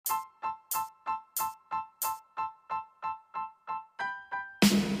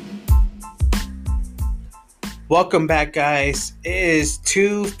Welcome back, guys. It is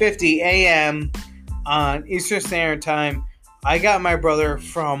 2:50 a.m. on Eastern Standard Time. I got my brother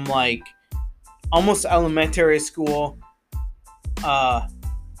from almost elementary school. Uh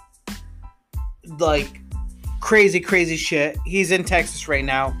like crazy shit. He's in Texas right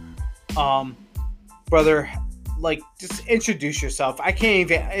now. Brother, just introduce yourself. I can't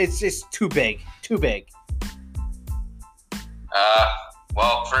even. It's just too big. Too big.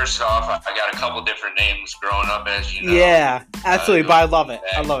 Well, first off, I got a couple different names growing up, as you know. Yeah, absolutely. But I love it.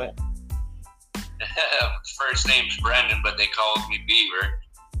 I love it. First name's Brendan, but they called me Beaver.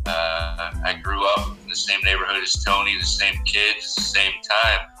 I grew up in the same neighborhood as Tony, the same kids, the same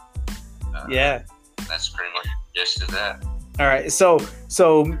time. Yeah. That's pretty much the gist of that. All right. So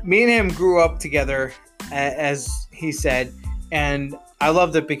me and him grew up together, as he said, and I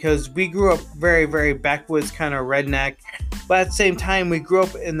loved it because we grew up very, very backwoods, kind of redneck. But at the same time, we grew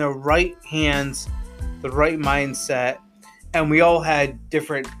up in the right hands, the right mindset, and we all had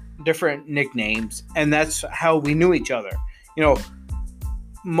different nicknames, and that's how we knew each other. You know,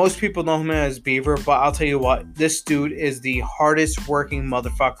 most people know him as Beaver, but I'll tell you what, this dude is the hardest working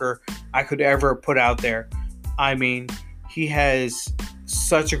motherfucker I could ever put out there. I mean, he has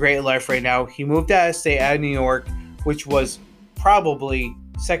such a great life right now. He moved out of state, out of New York, which was probably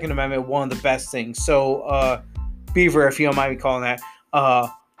Second Amendment, one of the best things. So, Beaver, if you don't mind me calling that,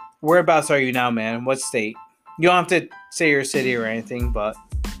 whereabouts are you now, man? What state? You don't have to say your city or anything, but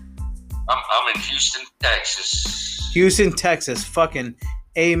I'm in Houston, Texas. Houston, Texas. Fucking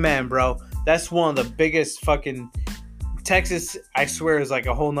amen, bro. That's one of the biggest fucking... Texas, I swear, is like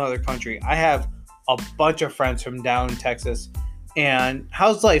a whole nother country. I have a bunch of friends from down in Texas. And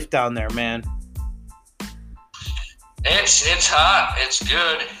how's life down there, man? It's hot. It's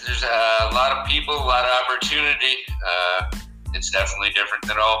good. There's a lot of people, a lot of opportunity. It's definitely different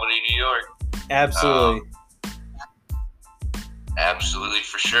than Albany, New York. Absolutely. Absolutely,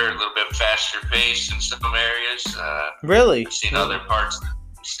 for sure. A little bit faster pace in some areas. Really? I've seen other parts.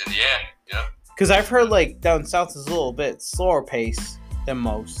 Yeah. Because I've heard down south is a little bit slower pace than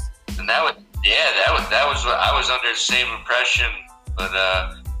most. And that was what I was under the same impression. But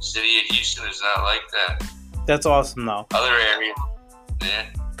the city of Houston is not like that. That's awesome, though. Other areas, yeah.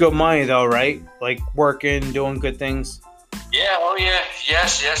 Good money, though, right? Like working, doing good things. Yeah. Oh, yeah.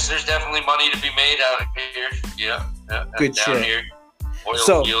 Yes. There's definitely money to be made out here. Yeah. Good down shit. Here.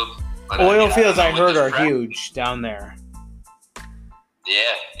 Oil fields, I heard, are huge down there.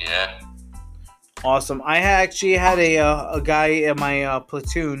 Yeah. Awesome. I actually had a guy in my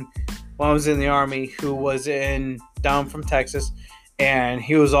platoon when I was in the Army who was down from Texas, and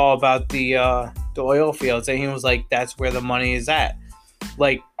he was all about the oil fields, and he was like, that's where the money is at.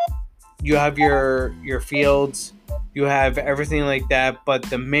 Like, you have your fields, you have everything like that, but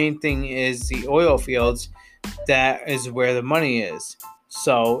the main thing is the oil fields. That is where the money is.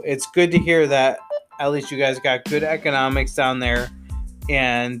 So it's good to hear that at least you guys got good economics down there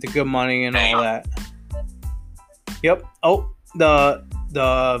and the good money and all that. Yep. Oh, the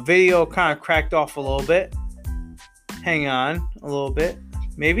video kind of cracked off a little bit. Hang on a little bit.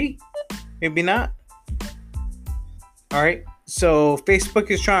 Maybe not. All right. So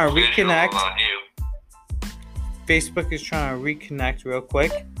Facebook is trying to reconnect. Facebook is trying to reconnect real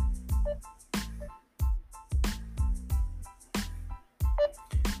quick.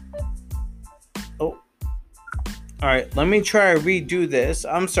 Oh. All right. Let me try to redo this.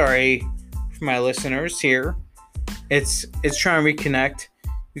 I'm sorry for my listeners here. It's trying to reconnect.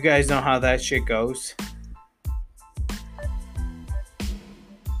 You guys know how that shit goes.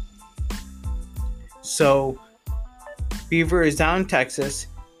 So, Beaver is down in Texas.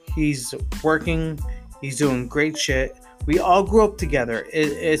 He's working. He's doing great shit. We all grew up together.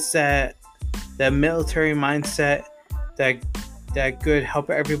 It's that military mindset, that good help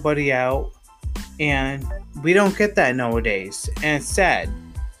everybody out, and we don't get that nowadays. And it's sad.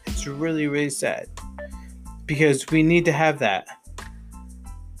 It's really, really sad because we need to have that.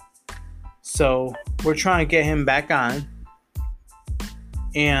 So we're trying to get him back on,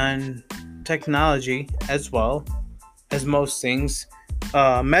 and technology as well as most things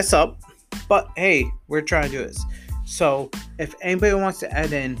mess up, but hey, we're trying to do this. So if anybody wants to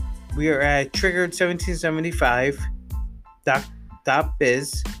add in, we are at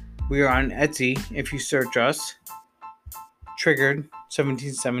triggered1775.biz. We are on Etsy if you search us,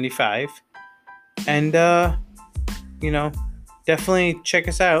 triggered1775, and definitely check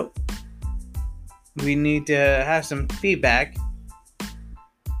us out. We need to have some feedback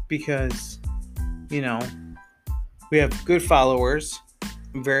because we have good followers,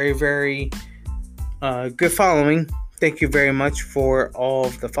 very, very good following. Thank you very much for all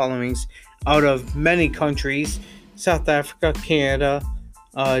of the followings. out of many countries, South Africa, Canada,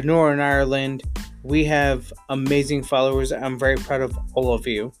 Northern Ireland. We have amazing followers. I'm very proud of all of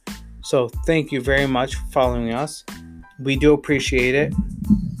you. So thank you very much for following us. We do appreciate it.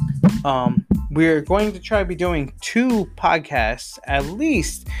 We're going to try to be doing 2 podcasts, at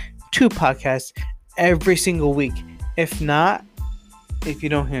least 2 podcasts every single week. If not, if you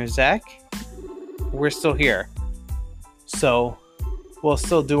don't hear Zach, we're still here. So we'll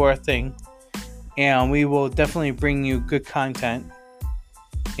still do our thing. And we will definitely bring you good content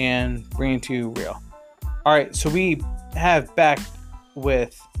and bring it to you real. Alright, so we have back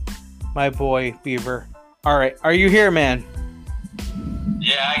with my boy Beaver. Alright, are you here, man?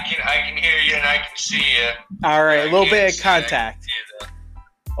 Yeah, I can hear you and I can see you. Alright, a little bit of contact.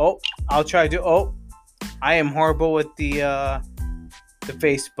 Oh, I'll try to do. Oh, I am horrible with the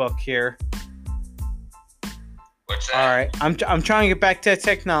Facebook here. What's that? Alright, I'm trying to get back to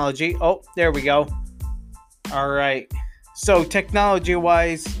technology. Oh, there we go. Alright. So technology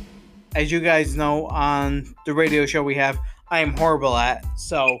wise, as you guys know on the radio show we have, I am horrible at.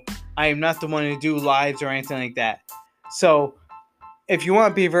 So I am not the one to do lives or anything like that. So if you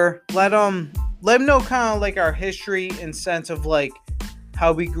want, Beaver, let them know kind of like our history and sense of like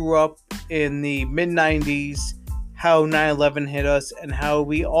how we grew up in the mid 90s, how 9/11 hit us, and how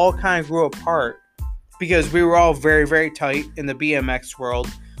we all kind of grew apart because we were all very, very tight in the BMX world.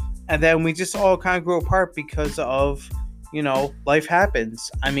 And then we just all kind of grew apart because of, life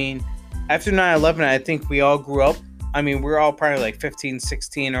happens. I mean, after 9/11, I think we all grew up. I mean, we were all probably like 15,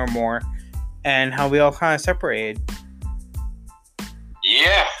 16 or more, and how we all kind of separated.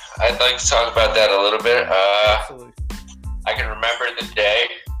 Yeah, I'd like to talk about that a little bit. Absolutely. I can remember the day,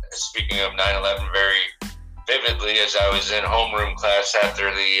 speaking of 9/11 very vividly, as I was in homeroom class after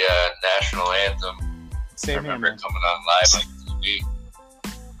the national anthem. Same I remember here, it coming on live on TV.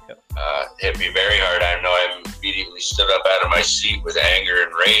 Yep. Hit me very hard. I know I immediately stood up out of my seat with anger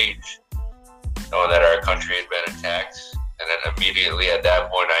and rage, knowing that our country had been attacked. And then immediately at that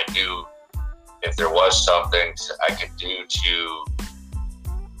point, I knew if there was something I could do to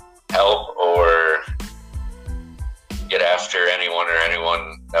help or get after anyone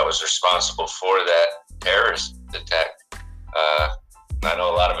that was responsible for that terrorist attack. I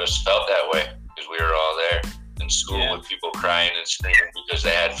know a lot of us felt that way because we were all there in school with people crying and screaming because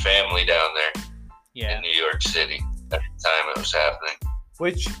they had family down there in New York City at the time it was happening.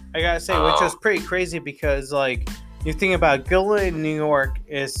 Which, I gotta say, which was pretty crazy because, like, you think about Gilroy, New York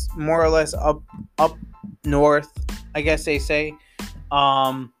is more or less up north, I guess they say.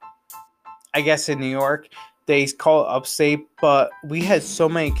 I guess in New York, they call it upstate, but we had so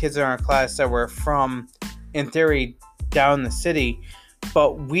many kids in our class that were from, in theory, down the city,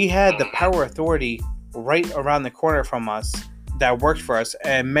 but we had the power authority right around the corner from us that worked for us,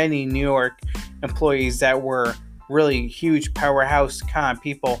 and many New York employees that were really huge powerhouse kind of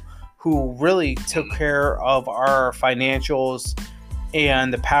people who really took care of our financials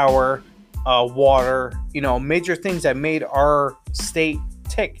and the power, water, major things that made our state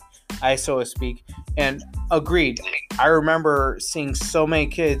tick, so to speak. And agreed, I remember seeing so many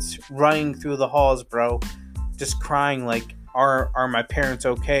kids running through the halls, bro, just crying like, are my parents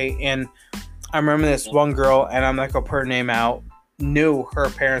okay? And I remember this one girl, and I'm not gonna put her name out, knew her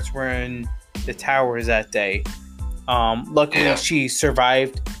parents were in the towers that day. Luckily she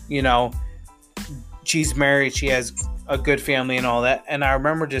survived, she's married, she has a good family and all that. And I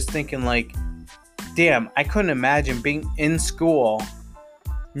remember just thinking like, damn, I couldn't imagine being in school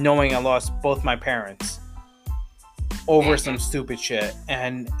knowing I lost both my parents over some stupid shit.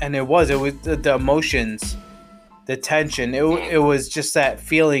 And it was the emotions, the tension. It was just that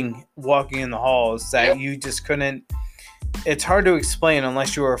feeling walking in the halls that you just couldn't. It's hard to explain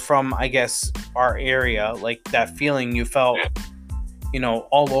unless you were from, I guess, our area. Like that feeling you felt,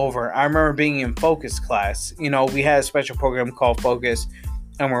 all over. I remember being in Focus class. We had a special program called Focus,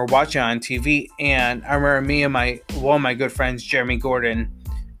 and we were watching on TV. And I remember me and one of my good friends, Jeremy Gordon,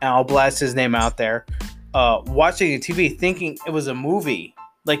 and I'll blast his name out there, watching the TV, thinking it was a movie.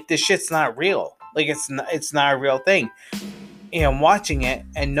 Like this shit's not real. Like it's not a real thing. And watching it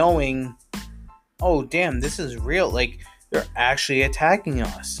and knowing, oh damn, this is real. Like they're actually attacking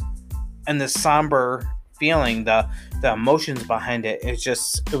us. And the somber feeling, the emotions behind it,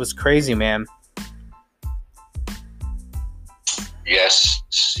 it was crazy, man. Yes,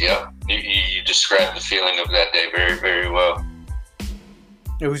 yeah. You described the feeling of that day very, very well.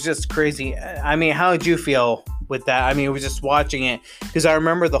 It was just crazy. I mean, how did you feel with that? I mean, it was just watching it because I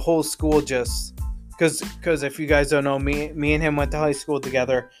remember the whole school just because if you guys don't know, me and him went to high school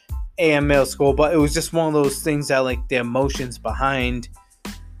together and middle school, but it was just one of those things that like the emotions behind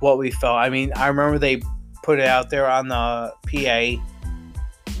what we felt. I mean, I remember they put it out there on the PA,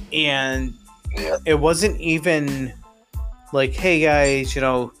 and it wasn't even like, hey guys,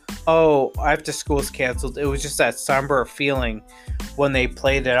 oh, after school's canceled. It was just that somber feeling when they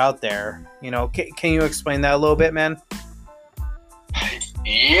played it out there. Can you explain that a little bit, man?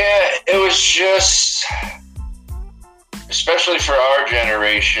 Yeah, it was just, especially for our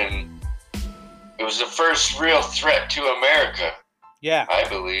generation, it was the first real threat to America. Yeah, I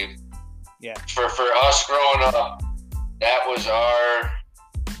believe. Yeah. For us growing up, that was our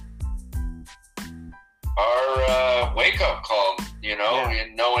wake-up call,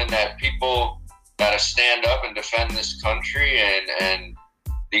 and knowing that people got to stand up and defend this country, and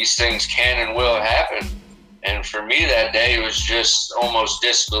these things can and will happen. And for me that day, it was just almost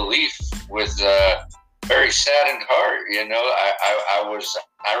disbelief with a very saddened heart.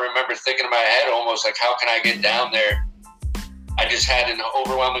 I remember thinking in my head almost like, how can I get down there? I just had an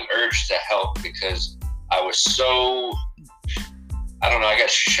overwhelming urge to help because I was so, I don't know, I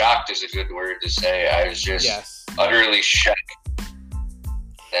guess shocked is a good word to say. I was just utterly shocked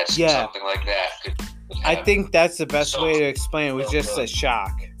that something like that could happen. I think that's the best way to explain it. It was just a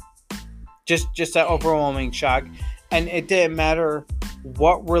shock. Just that overwhelming shock. And it didn't matter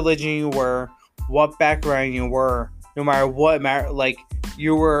what religion you were, what background you were, no matter what, like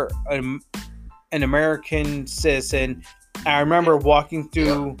you were an American citizen. I remember walking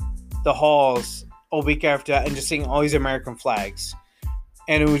through the halls a week after that and just seeing all these American flags.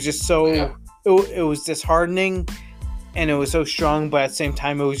 And it was just so, it was disheartening, and it was so strong, but at the same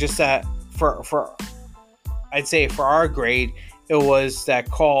time, it was just that for I'd say for our grade, it was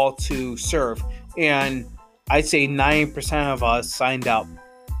that call to serve. And I'd say 90% of us signed up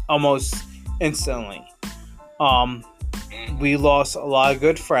almost instantly. We lost a lot of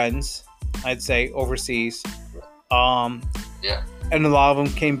good friends, I'd say, overseas. And a lot of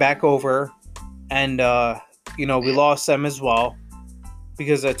them came back over, and we lost them as well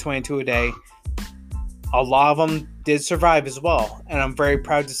because of 22 a day. A lot of them did survive as well, and I'm very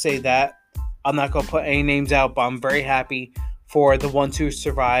proud to say that. I'm not going to put any names out, but I'm very happy for the ones who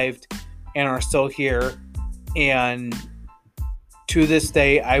survived and are still here. And to this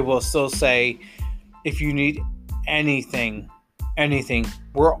day, I will still say, if you need anything,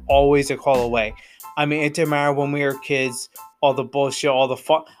 we're always a call away. I mean, it didn't matter when we were kids, all the bullshit, all the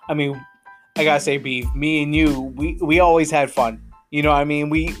fun. I mean, I gotta say, Beef, me and you, we always had fun. You know what I mean?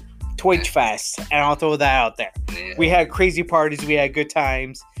 We Twitch Fest, and I'll throw that out there. Yeah. We had crazy parties, we had good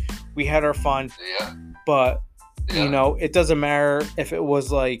times, we had our fun. Yeah. But, it doesn't matter if it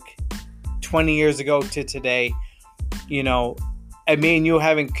was like 20 years ago to today, and me and you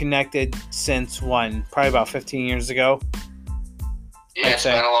haven't connected since when? Probably about 15 years ago. Yeah, it's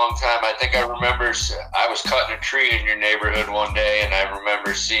been a long time. I think I remember I was cutting a tree in your neighborhood one day, and I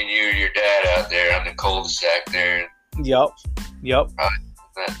remember seeing you and your dad out there on the cul-de-sac there. Yep.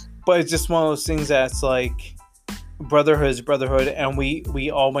 But it's just one of those things that's like brotherhood is brotherhood, and we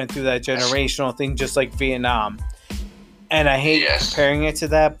all went through that generational thing just like Vietnam. And I hate comparing it to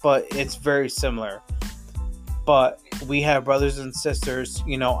that, but it's very similar. But we have brothers and sisters.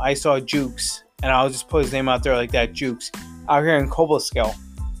 I saw Jukes, and I'll just put his name out there like that, Jukes, out here in Cobleskill,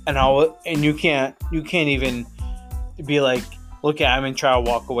 and you can't even be like, look at him and try to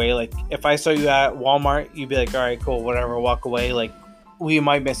walk away. Like, if I saw you at Walmart, you'd be like, all right, cool, whatever, walk away. Like, we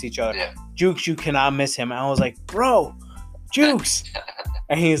might miss each other. Yeah. Jukes, you cannot miss him. And I was like, bro, Jukes.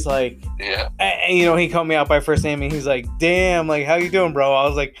 And he's like, and he called me out by first name, and he's like, damn, like, how you doing, bro? I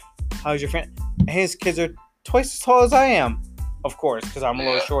was like, how's your friend? And his kids are twice as tall as I am, of course, because I'm a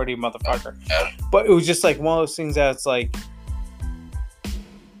little shorty motherfucker. But it was just like one of those things that's like,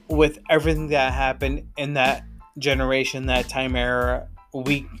 with everything that happened in that generation, that time era,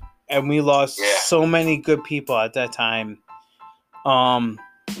 we lost so many good people at that time.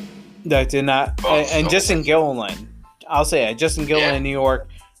 That did not, and just in Gilliland, I'll say it, just in Gilliland, New York,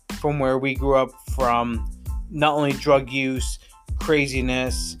 from where we grew up from, not only drug use,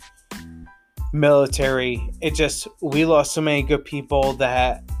 craziness, military, we lost so many good people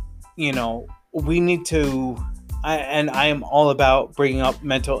that, we need to, and I am all about bringing up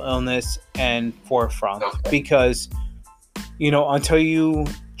mental illness and forefront, because, until you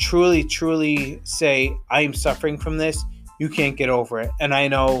truly say, I am suffering from this, you can't get over it. And I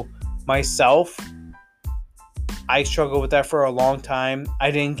know myself, I struggled with that for a long time.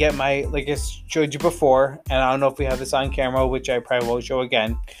 I didn't get like I showed you before, and I don't know if we have this on camera, which I probably will show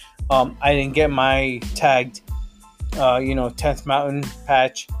again. I didn't get my tagged, 10th Mountain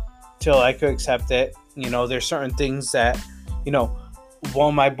patch till I could accept it. There's certain things that, one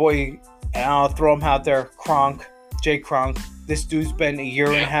of my boy, and I'll throw him out there, Jay Kronk, This dude's been a year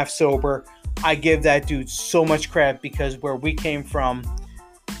and a half sober. I give that dude so much credit because where we came from,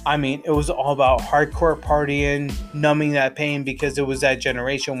 I mean, it was all about hardcore partying, numbing that pain, because it was that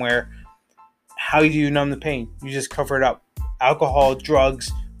generation where how do you numb the pain? You just cover it up. Alcohol,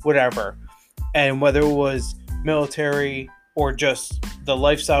 drugs, whatever. And whether it was military or just the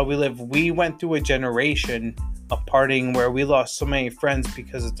lifestyle we live, we went through a generation of partying where we lost so many friends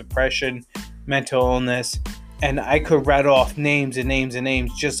because of depression, mental illness, and I could rattle off names and names and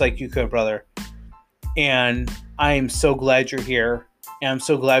names just like you could, brother. And I am so glad you're here, and I'm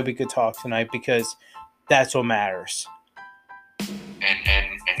so glad we could talk tonight because that's what matters. And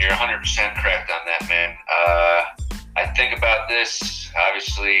you're 100% correct on that, man. I think about this.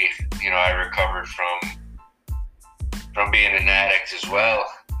 Obviously, I recovered from being an addict as well.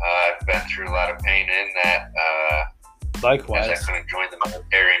 I've been through a lot of pain in that. Likewise. As I couldn't join the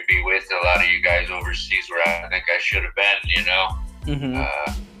military and be with a lot of you guys overseas where I think I should have been, Mm-hmm.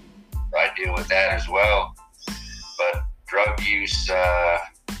 I deal with that as well. But drug use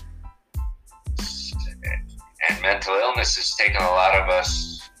and mental illness has taken a lot of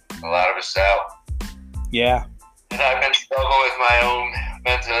us out. Yeah. And I've been struggling with my own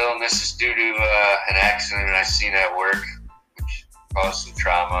mental illnesses due to an accident I've seen at work, which caused some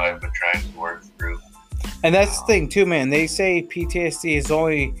trauma I've been trying to work through. And that's the thing too, man. They say PTSD is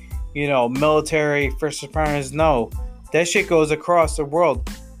only, military, first responders. No, that shit goes across the world.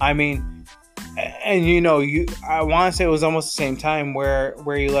 I mean, and I want to say it was almost the same time where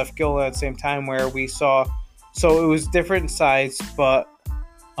you left Gilda at the same time where we saw. So it was different sides, but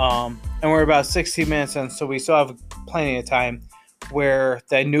and we're about 60 minutes in, so we still have plenty of time. Where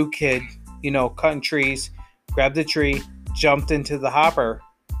that new kid, cutting trees, grabbed the tree, jumped into the hopper.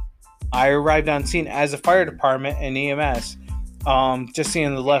 I arrived on scene as a fire department and EMS, just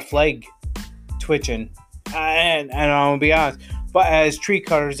seeing the left leg twitching, and I'm gonna be honest. But as tree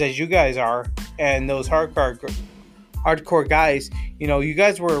cutters, as you guys are, and those hardcore guys, you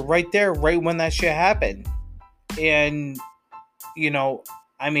guys were right there, right when that shit happened, and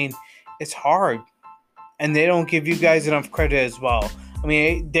I mean, it's hard, and they don't give you guys enough credit as well. I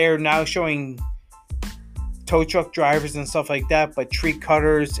mean, they're now showing tow truck drivers and stuff like that, but tree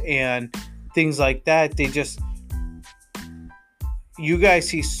cutters and things like that, you guys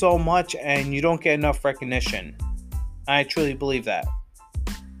see so much and you don't get enough recognition. I truly believe that.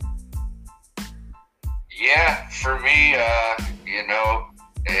 Yeah, for me,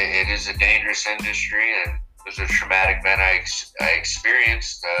 it is a dangerous industry, and it was a traumatic event I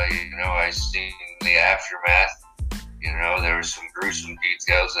experienced. I seen the aftermath. There were some gruesome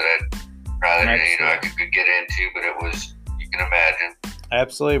details that I probably, I could get into, but it was, you can imagine.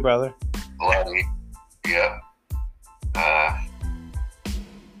 Absolutely, brother. Bloody. Yeah. A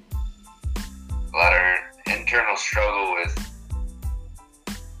lot of internal struggle with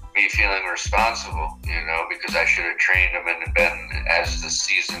me feeling responsible, because I should have trained them and been as the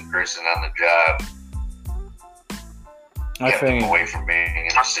seasoned person on the job. Kept them away from being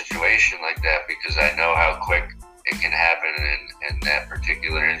in a situation like that, because I know how quick it can happen in that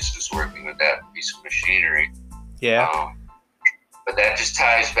particular instance, working with that piece of machinery. Yeah. But that just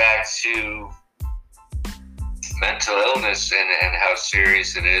ties back to mental illness and how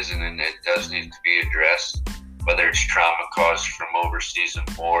serious it is, and it does need to be addressed, whether it's trauma caused from overseas and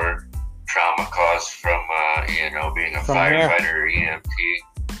war, trauma caused from being a firefighter or EMT.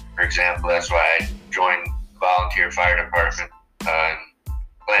 For example, that's why I joined the volunteer fire department in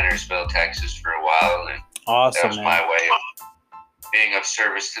Plantersville, Texas for a while, and awesome, that was man. my way of being of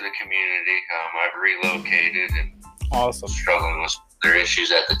service to the community. I've relocated and awesome. Struggling with their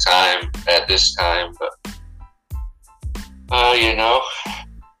issues at this time, but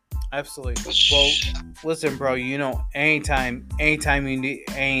Absolutely. Well, listen, bro, anytime you need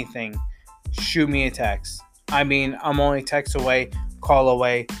anything, shoot me a text. I mean, I'm only text away, call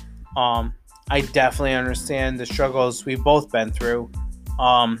away. I definitely understand the struggles we've both been through.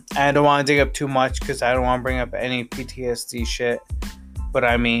 I don't want to dig up too much because I don't want to bring up any PTSD shit. But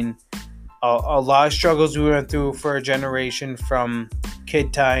I mean, a lot of struggles we went through for a generation from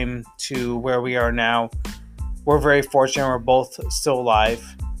kid time to where we are now. We're very fortunate we're both still alive.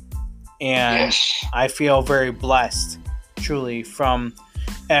 And yes. I feel very blessed, truly, and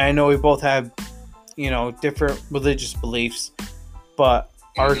I know we both have, different religious beliefs, but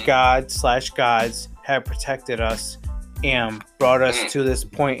our God/gods have protected us and brought us to this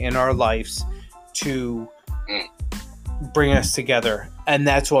point in our lives to bring us together. And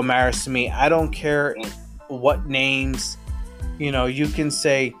that's what matters to me. I don't care what names, you can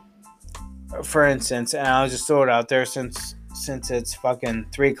say, for instance, and I'll just throw it out there since it's fucking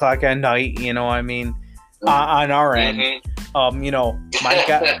 3:00 at night, on our end.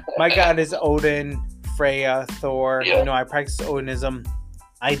 My god is Odin, Freya, Thor. Yeah. I practice Odinism.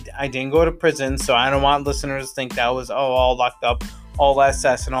 I didn't go to prison, so I don't want listeners to think that I was all locked up, all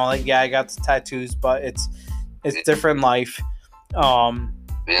SS and all that. Yeah, I got the tattoos, but it's different life. And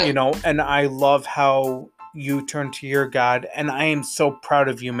I love how you turn to your God, and I am so proud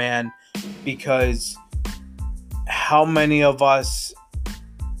of you, man, because how many of us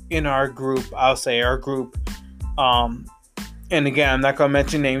in our group, I'll say our group, and again, I'm not going to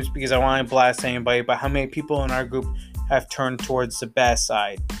mention names because I want to blast anybody, but how many people in our group have turned towards the bad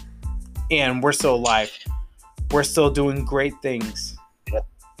side? And we're still alive. We're still doing great things.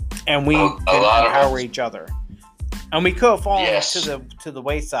 And we empower each other. And we could have fallen to the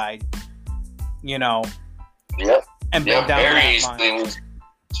wayside, Yep. And been down very that easily. line.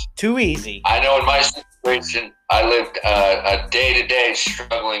 Too easy. I know in my situation, I lived a day-to-day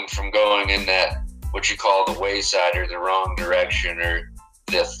struggling from going in that, what you call the wayside or the wrong direction, or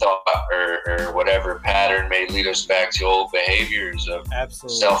the thought or whatever pattern may lead us back to old behaviors of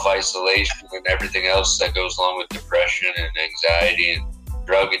self-isolation and everything else that goes along with depression and anxiety and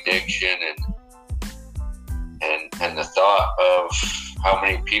drug addiction and the thought of how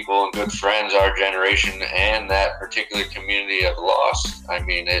many people and good friends our generation and that particular community have lost. I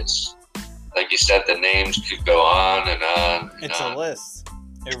mean, it's like you said, the names could go on and on. It's a list.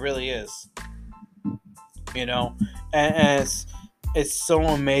 It really is. And it's so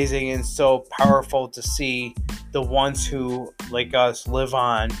amazing and so powerful to see the ones who, like us, live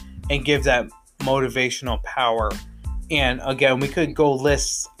on and give that motivational power. And again, we could go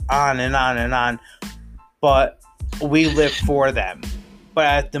lists on and on and on, but we live for them. But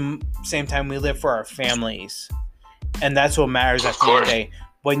at the same time, we live for our families. And that's what matters at the end of the day.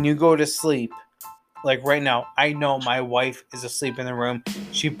 When you go to sleep, like right now, I know my wife is asleep in the room.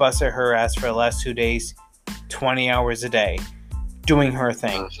 She busted her ass for the last 2 days, 20 hours a day, doing her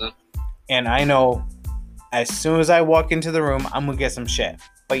thing. Mm-hmm. And I know as soon as I walk into the room, I'm going to get some shit.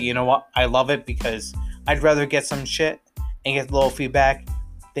 But you know what? I love it because I'd rather get some shit and get a little feedback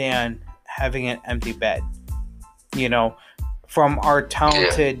than having an empty bed. From our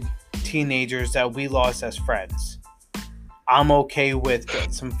talented teenagers that we lost as friends. I'm okay with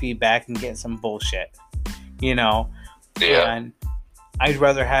getting some feedback and getting some bullshit. And I'd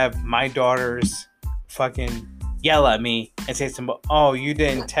rather have my daughters fucking yell at me and say you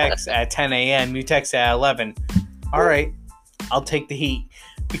didn't text at 10 a.m. You texted at 11. All right, I'll take the heat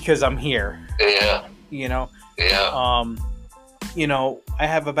because I'm here. Yeah. I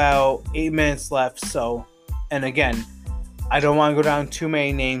have about 8 minutes left. So, and again, I don't want to go down too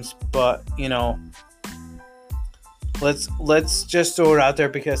many names, but let's just throw it out there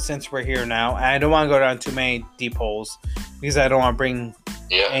because since we're here now, I don't want to go down too many deep holes because I don't want to bring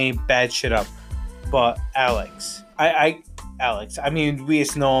any bad shit up. But Alex, we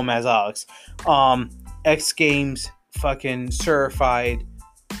just know him as Alex. X Games fucking certified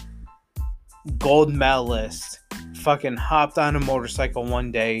gold medalist. Fucking hopped on a motorcycle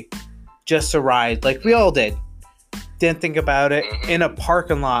one day just to ride, like we all did. Didn't think about it. In a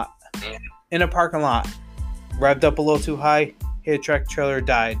parking lot. Revved up a little too high. Hit a tractor trailer,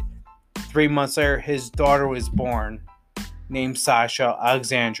 died. 3 months later, his daughter was born. Named Sasha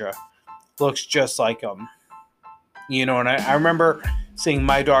Alexandra. Looks just like him. And I remember seeing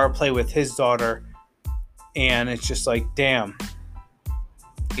my daughter play with his daughter. And it's just like, damn.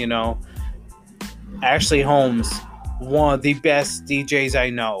 Ashley Holmes, one of the best DJs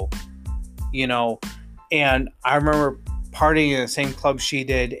I know. And I remember partying in the same club she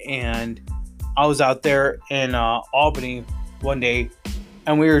did, and I was out there in Albany one day,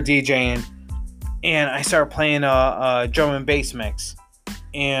 and we were DJing, and I started playing a drum and bass mix,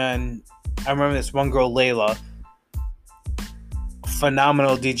 and I remember this one girl, Layla,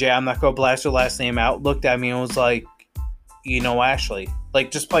 phenomenal DJ, I'm not going to blast her last name out, looked at me and was like, Ashley,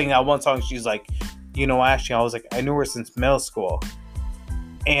 like just playing that one song, she's like, Ashley, I was like, I knew her since middle school,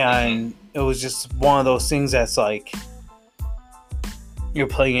 and it was just one of those things that's like, you're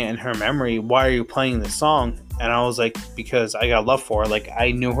playing it in her memory. Why are you playing this song? And I was like, because I got love for her. Like,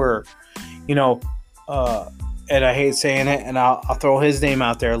 I knew her, and I hate saying it, and I'll throw his name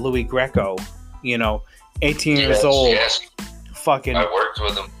out there, Louis Greco, 18 years old. Fucking I worked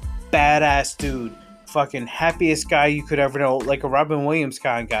with him. Badass dude. Fucking happiest guy you could ever know. Like a Robin Williams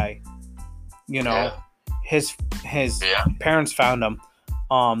kind of guy. His parents found him.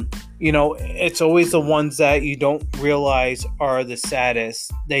 It's always the ones that you don't realize are the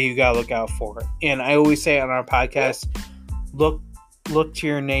saddest that you gotta look out for. And I always say on our podcast, look to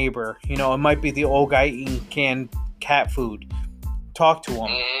your neighbor. It might be the old guy eating canned cat food. Talk to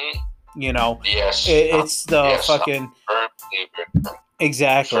him. Mm-hmm. It's the fucking believer.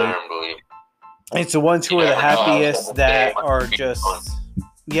 Exactly. Firm believer. It's the ones who You are the never know how happiest someone's that day might are be just, going.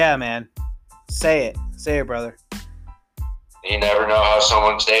 yeah, man. Say it, brother. You never know how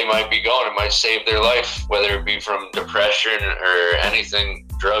someone's day might be going. It might save their life, whether it be from depression or anything,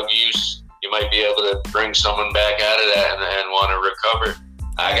 drug use. You might be able to bring someone back out of that and want to recover.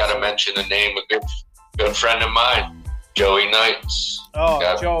 I got to mention the name of a good friend of mine, Joey Knights. Oh,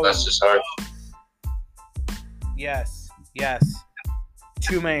 God Joey. bless his heart. Yes.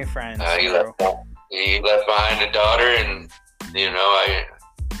 Too many friends. He left behind a daughter, and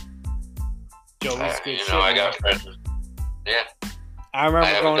Joey's good shit. I got friends. Yeah. I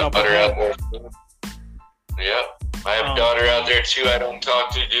remember growing up with him. Yeah. I have a daughter out there too I don't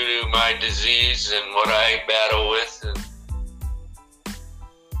talk to due to my disease and what I battle with. And,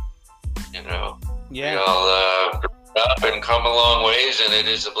 we all grow up and come a long ways, and it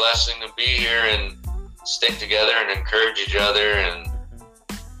is a blessing to be here and stick together and encourage each other and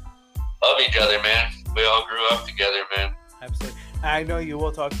love each other, man. We all grew up together, man. Absolutely. I know you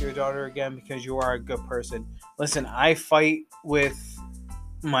will talk to your daughter again because you are a good person. Listen, I fight with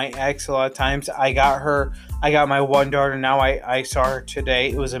my ex a lot of times. I got my one daughter now. I saw her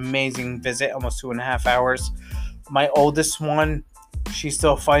today. It was an amazing visit, almost 2.5 hours. My oldest one, she's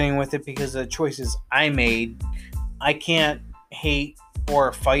still fighting with it because of the choices I made. I can't hate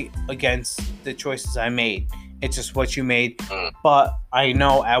or fight against the choices I made. It's just what you made. But I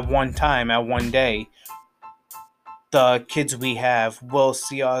know at one day, the kids we have will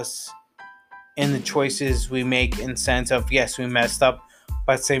see us in the choices we make in sense of, yes, we messed up,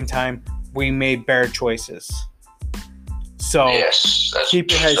 but at the same time, we made better choices. So keep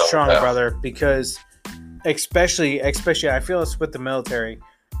your head strong, brother, because especially I feel this with the military.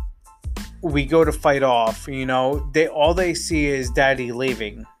 We go to fight off, all they see is daddy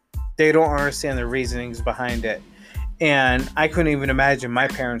leaving. They don't understand the reasonings behind it. And I couldn't even imagine my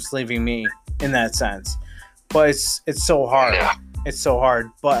parents leaving me in that sense. But it's so hard. Yeah. It's so hard.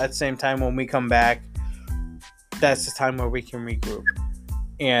 But at the same time, when we come back, that's the time where we can regroup.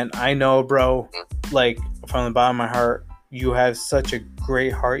 And I know, bro, like from the bottom of my heart, you have such a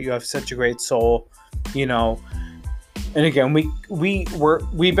great heart. You have such a great soul, And again,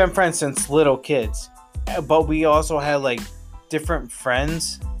 we've been friends since little kids, but we also had like different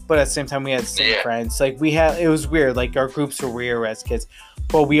friends. But at the same time, we had the same friends. Like it was weird. Like our groups were weird as kids,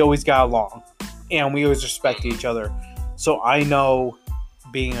 but we always got along, and we always respected each other. So I know,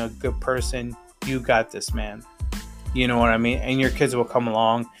 being a good person, you got this, man. You know what I mean? And your kids will come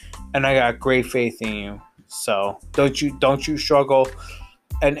along, and I got great faith in you. So don't you struggle.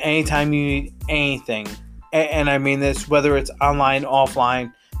 And anytime you need anything, and I mean this, whether it's online,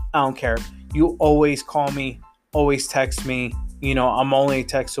 offline, I don't care. You always call me, always text me. I'm only a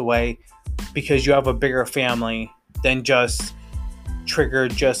text away because you have a bigger family than just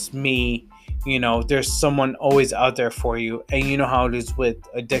me. There's someone always out there for you. And you know how it is with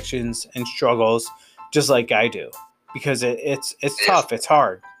addictions and struggles, just like I do. Because it's tough. It's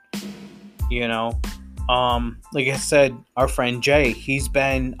hard. Like I said, our friend Jay, he's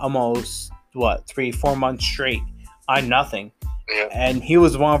been almost, 3-4 months straight on nothing. Yeah. And he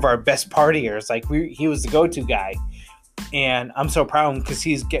was one of our best partiers. Like he was the go-to guy. And I'm so proud of him because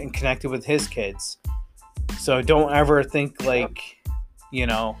he's getting connected with his kids. So don't ever think like,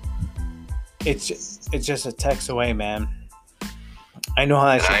 it's just a text away, man. I know how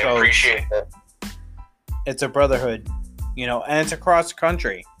that shit goes. I appreciate that. It's a brotherhood, and it's across the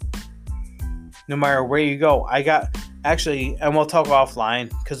country. No matter where you go. And we'll talk offline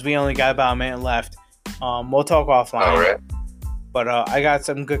because we only got about a minute left. We'll talk offline. All right. But I got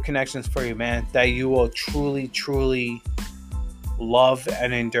some good connections for you, man, that you will truly, truly love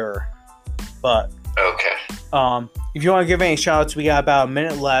and endure. But okay. If you want to give any shout-outs, we got about a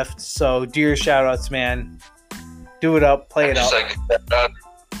minute left. So do your shout-outs, man. Do it up. Play it up.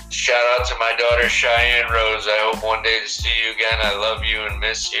 Shout out to my daughter, Cheyenne Rose. I hope one day to see you again. I love you and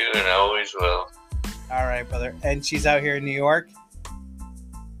miss you, and I always will. All right, brother. And she's out here in New York?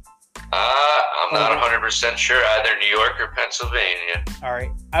 I'm not 100% sure, either New York or Pennsylvania. All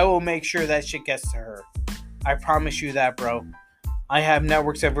right. I will make sure that shit gets to her. I promise you that, bro. I have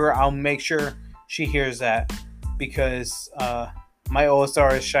networks everywhere. I'll make sure she hears that because my oldest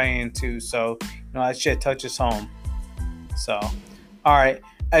daughter is Cheyenne too. So, that shit touches home. So, all right.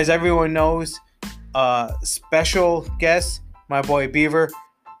 As everyone knows, special guest, my boy Beaver.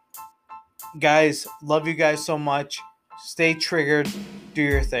 Guys, love you guys so much. Stay triggered. Do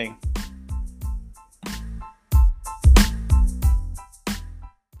your thing.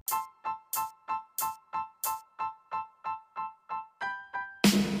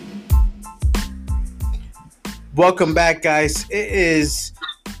 Welcome back, guys. It is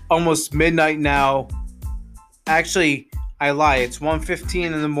almost midnight now. Actually, I lie. It's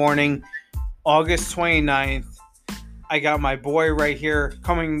 1:15 in the morning, August 29th. I got my boy right here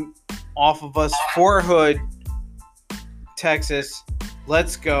coming off of us, Fort Hood, Texas.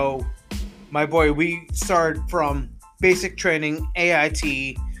 Let's go. My boy, we started from basic training,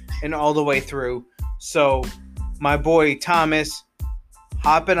 AIT, and all the way through. So, my boy Thomas,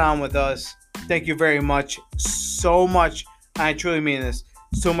 hopping on with us. Thank you very much. So much. I truly mean this.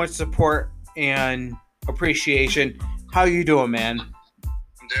 So much support and appreciation. How you doing, man?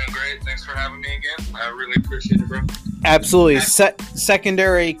 I'm doing great. Thanks for having me again. I really appreciate it, bro. Absolutely.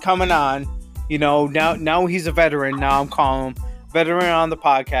 Secondary coming on. You know, now he's a veteran. Now I'm calling him veteran on the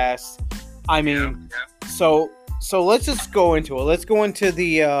podcast. I mean, yeah. So let's just go into it. Let's go into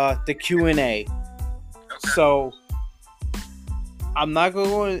the Q&A. Okay. So I'm not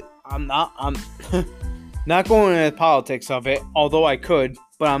not going into the politics of it, although I could,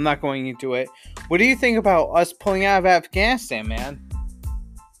 but I'm not going into it. What do you think about us pulling out of Afghanistan, man?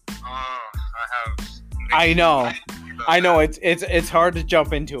 I know. It's hard to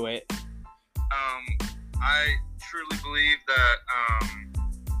jump into it. I truly believe that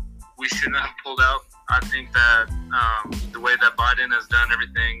we shouldn't have pulled out. I think that the way that Biden has done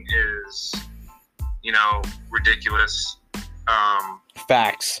everything is, ridiculous.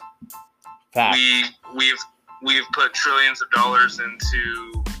 Facts. We've put trillions of dollars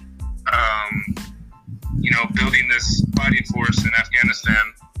into building this fighting force in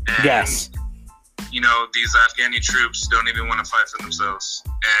Afghanistan, and Yes. These Afghani troops don't even want to fight for themselves,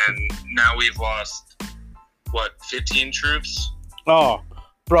 and now we've lost 15 troops. Oh,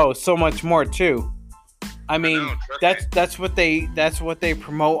 bro, so much more too. I mean, know, that's what they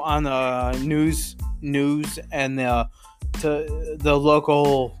promote on the news and the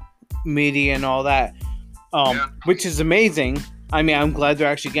local media and all that. Which is amazing. I mean, I'm glad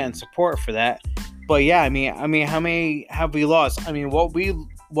they're actually getting support for that. But yeah, I mean, how many have we lost? I mean, what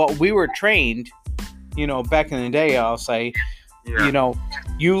we were trained, back in the day, I'll say,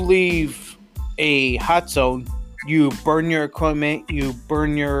 you leave a hot zone, you burn your equipment, you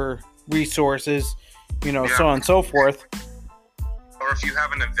burn your resources, so on and so forth. Or if you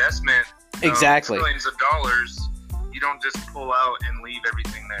have an investment, Exactly. Millions of dollars, you don't just pull out and leave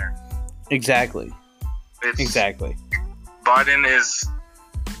everything there. Exactly. Exactly. Biden is,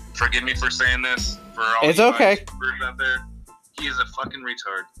 forgive me for saying this, for all It's you okay. Bideners out there, he is a fucking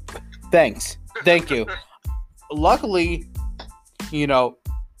retard. Thanks. Thank you. Luckily,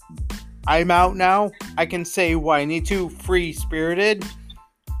 I'm out now. I can say what I need to, free-spirited.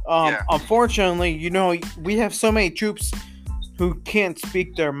 Unfortunately, we have so many troops who can't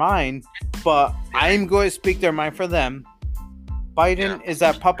speak their mind, but I'm going to speak their mind for them. Biden is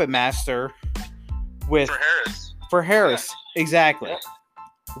that puppet master for Harris. Exactly.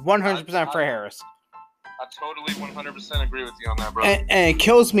 100% for Harris. I totally 100% agree with you on that, bro. And it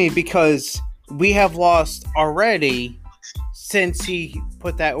kills me because we have lost already since he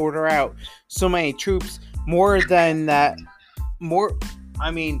put that order out. So many troops, more than that.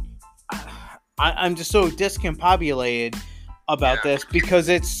 I'm just so discombobulated about this because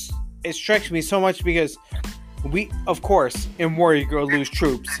it strikes me so much because we, of course, in war you're going to lose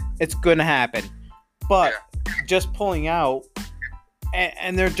troops. It's going to happen. But just pulling out,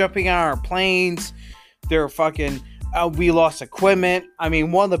 and they're jumping on our planes, they're fucking, we lost equipment. I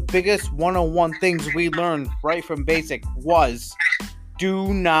mean, one of the biggest 101 things we learned right from basic was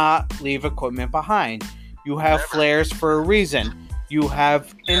do not leave equipment behind. You have flares for a reason. You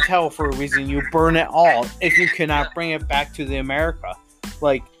have intel for a reason. You burn it all if you cannot bring it back to the America.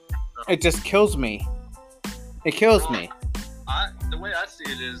 Like, it just kills me. It kills me. The way I see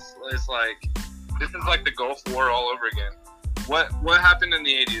it is like, this is like the Gulf War all over again. What happened in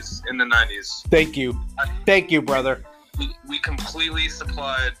the 80s, in the 90s? Thank you, brother. We completely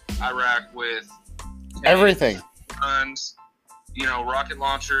supplied Iraq with everything, guns, rocket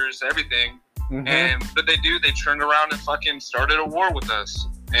launchers, everything. Mm-hmm. And what they turned around and fucking started a war with us.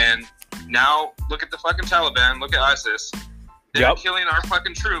 And now look at the fucking Taliban, look at ISIS. They're killing our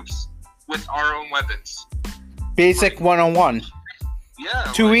fucking troops with our own weapons. Basic 101.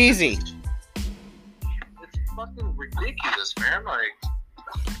 Yeah. Too easy. It's fucking ridiculous, man. Like,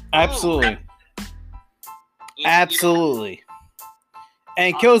 absolutely. Absolutely.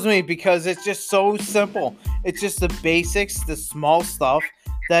 And it kills me because it's just so simple. It's just the basics, the small stuff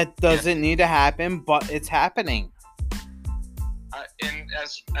that doesn't need to happen, but it's happening. And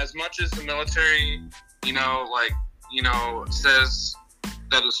as much as the military, says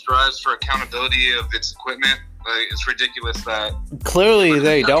that it strives for accountability of its equipment, it's ridiculous that clearly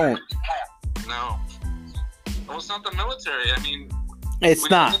they don't. No. it's not the military. I mean, It's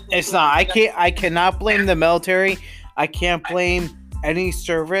not. It's not. I cannot blame the military. I can't blame any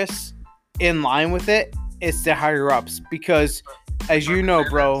service in line with it. It's the higher ups because, as you know,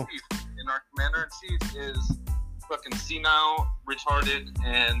 bro. And our commander-in-chief is fucking senile, retarded,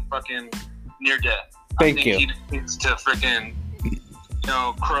 and fucking near death. Thank you. He needs to freaking,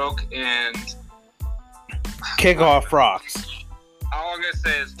 croak and kick off rocks. All I'm gonna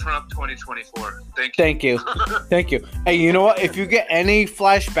say is Trump 2024. Thank you. Thank you. Thank you. Hey, you know what? If you get any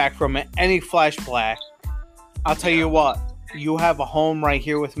flashback from it, any flashback, I'll tell you what. You have a home right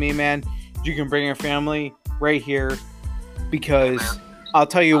here with me, man. You can bring your family right here because I'll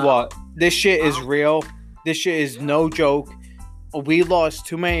tell you what. This shit is real. This shit is no joke. We lost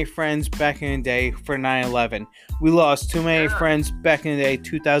too many friends back in the day for 9/11. We lost too many friends back in the day,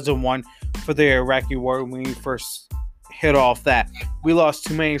 2001, for the Iraqi war when we first hit off that. We lost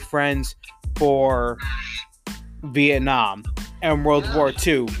too many friends for Vietnam and World War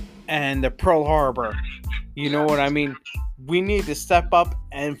II and the Pearl Harbor. You know what I mean? We need to step up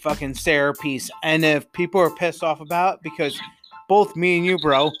and fucking say our piece. And if people are pissed off about it, because both me and you,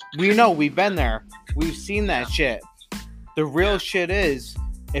 bro, we know we've been there. We've seen that shit. The real shit is,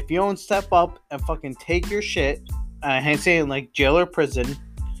 if you don't step up and fucking take your shit, I hate saying like jail or prison,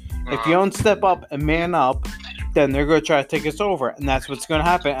 if you don't step up and man up, then they're going to try to take us over. And that's what's going to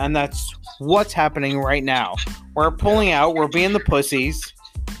happen. And that's what's happening right now. We're pulling out. We're being the pussies.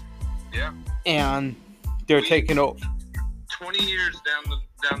 Yeah. And they're taking over. 20 years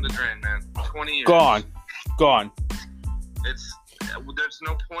down the drain, man. 20 years. Gone. There's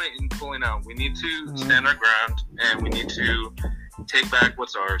no point in pulling out. We need to stand our ground, and we need to take back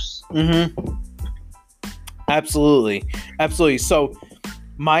what's ours. Mm-hmm. Absolutely. So,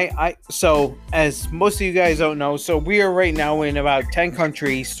 so as most of you guys don't know, so we are right now in about 10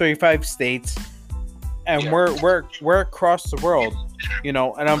 countries, 35 states, and we're across the world, and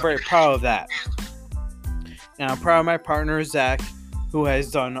I'm very proud of that. And I'm proud of my partner Zach, who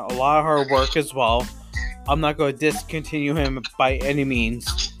has done a lot of hard work as well. I'm not going to discontinue him by any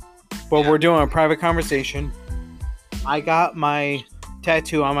means, but we're doing a private conversation. I got my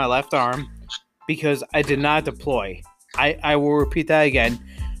tattoo on my left arm because I did not deploy. I will repeat that again.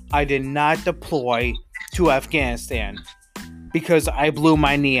 I did not deploy to Afghanistan because I blew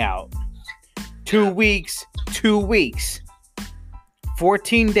my knee out. 2 weeks,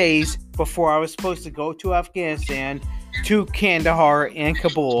 14 days before I was supposed to go to Afghanistan, to Kandahar and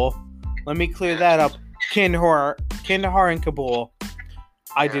Kabul. Let me clear that up. Kandahar and Kabul.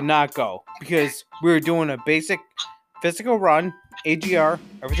 I did not go because we were doing a basic physical run, AGR,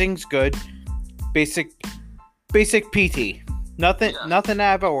 everything's good. Basic PT. Nothing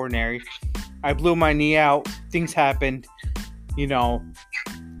out of ordinary. I blew my knee out. Things happened, and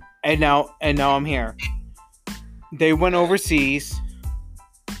now I'm here. They went overseas,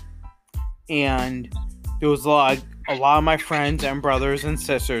 and there was a lot of my friends and brothers and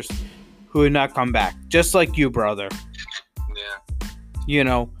sisters who had not come back, just like you, brother.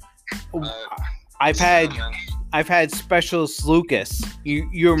 Yeah. I've had Specialist Lucas.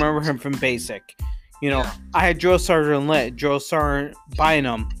 You remember him from Basic. I had Drill Sergeant Lit, Drill Sergeant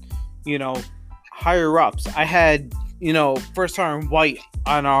Bynum, higher ups. I had, First Sergeant White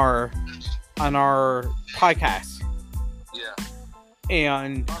on our podcast. Yeah.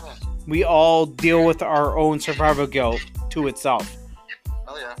 And we all deal with our own survival guilt to itself.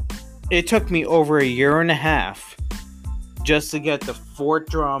 Oh yeah. It took me over a year and a half just to get the Fort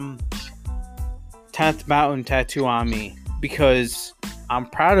Drum 10th Mountain tattoo on me because I'm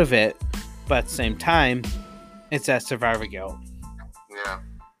proud of it, but at the same time, it's that survivor guilt.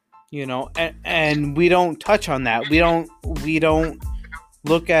 Yeah. And we don't touch on that. We don't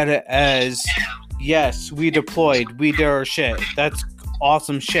look at it as, yes, we deployed, we did our shit. That's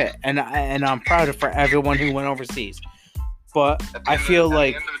awesome shit, and I'm proud of for everyone who went overseas. But I feel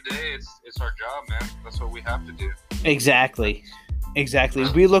like at the end of the day, it's our job, man. That's what we have to do. Exactly.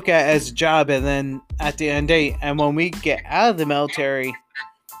 We look at it as a job, and then at the end of the day, and when we get out of the military,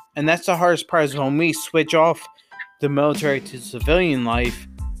 and that's the hardest part, is when we switch off the military to civilian life.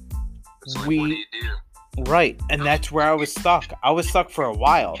 It's like, what do you do? Right, and that's where I was stuck. I was stuck for a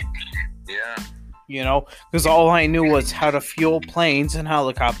while. Yeah. Because all I knew was how to fuel planes and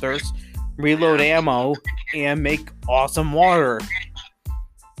helicopters, reload ammo, and make awesome water.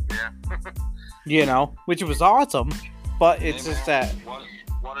 Yeah. Which was awesome, but it's just that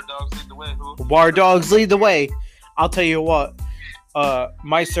water dogs lead the way. Who? Water dogs lead the way. I'll tell you what.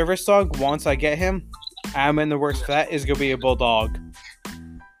 My service dog, once I get him, I'm in the works for that, is gonna be a bulldog.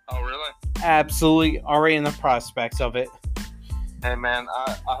 Oh really? Absolutely, already in the prospects of it. Hey man,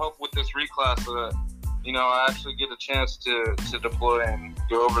 I hope with this reclass I actually get a chance to deploy and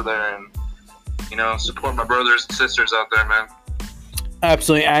go over there and, support my brothers and sisters out there, man.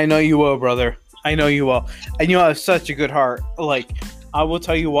 Absolutely. I know you will, brother. I know you will. And you have such a good heart. Like, I will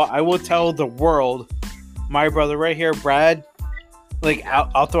tell you what, I will tell the world, my brother right here, Brad, like,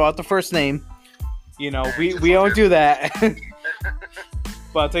 I'll throw out the first name. We don't do that.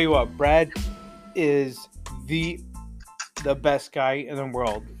 But I'll tell you what, Brad is the best guy in the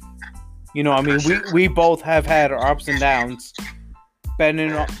world. We both have had our ups and downs. Been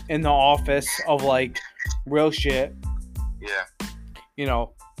in the office of, like, real shit. Yeah.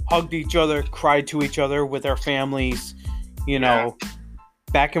 Hugged each other, cried to each other with our families,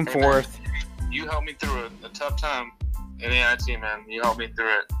 back and forth. Man, you helped me through a tough time in AIT, man. You helped me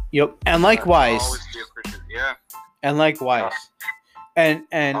through it. Yep, and likewise. I'll always be appreciative. Yeah. And likewise. And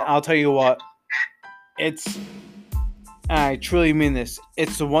I'll tell you what, I truly mean this,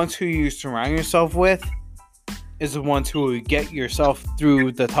 it's the ones who you surround yourself with is the ones who will get yourself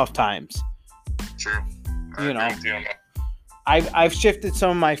through the tough times. True. I agree with you on that. I've shifted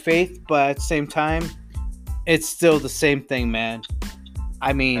some of my faith, but at the same time, it's still the same thing, man.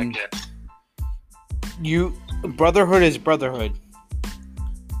 I mean, brotherhood is brotherhood.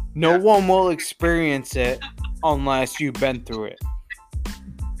 No one will experience it unless you've been through it.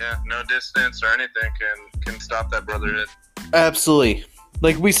 Yeah, no distance or anything can stop that brotherhood. Absolutely.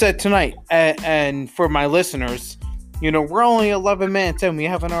 Like we said tonight, and for my listeners, we're only 11 minutes in. We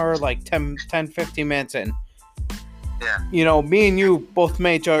have an hour, like 10, 15 minutes in. Yeah. Me and you both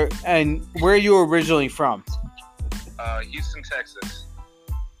met each other. And where are you originally from? Houston, Texas.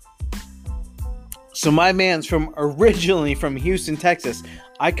 So my man's originally from Houston, Texas.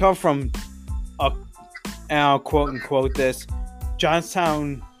 I come from, and I'll quote unquote this,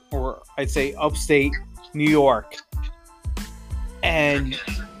 Johnstown, or I'd say upstate New York. And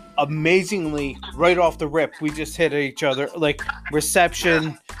amazingly, right off the rip, we just hit each other. Like,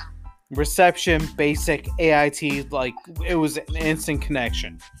 reception, basic, AIT, like, it was an instant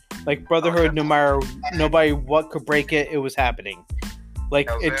connection. Like, brotherhood, nobody what could break it, it was happening. Like,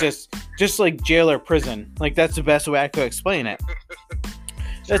 it just like jail or prison. Like, that's the best way I could explain it.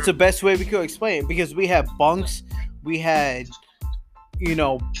 That's the best way we could explain it, because we had bunks, we had,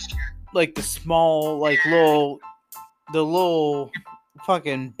 like the small, like the little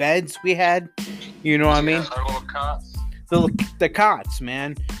fucking beds we had, what I mean? Our little cots. The cots,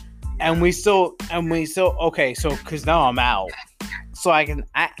 man. And we still, okay, so, cause now I'm out. So I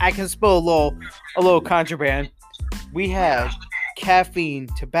can spill a little contraband. We had caffeine,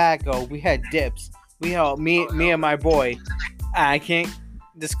 tobacco, we had dips. We had me and my boy. I can't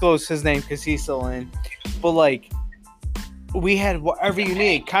disclose his name because he's still in. But, like, we had whatever you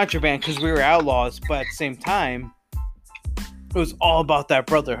need, contraband, because we were outlaws. But at the same time, it was all about that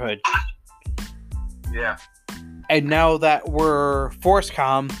brotherhood. Yeah. And now that we're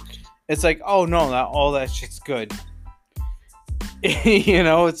ForceCom, it's like, oh no, all that shit's good.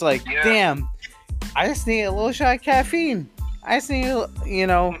 It's like, damn, I just need a little shot of caffeine. I just need, a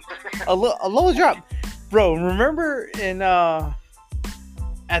little drop. Bro, remember in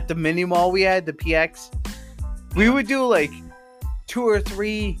at the mini mall we had, the PX? We would do like 2 or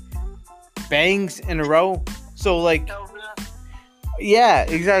 3 bangs in a row. So, like, yeah,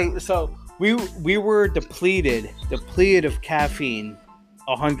 exactly. So we were depleted of caffeine,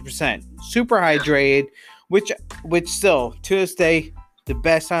 100%. Super hydrated, which still to this day, the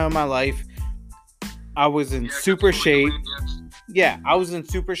best time of my life. I was in super shape. Yeah, I was in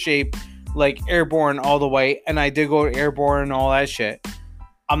super shape, like airborne all the way, and I did go to airborne and all that shit.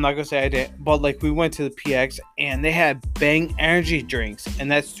 I'm not gonna say I did, but like we went to the PX and they had Bang energy drinks,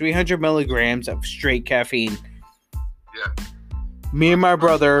 and that's 300 milligrams of straight caffeine. Yeah. Me and my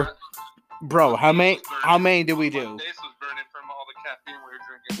brother, bro, how many did we do? My face was burning from all the caffeine we were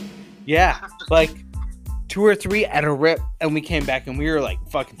drinking. Yeah, like 2 or 3 at a rip, and we came back and we were like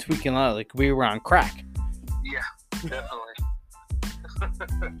fucking tweaking out, like we were on crack. Yeah, definitely.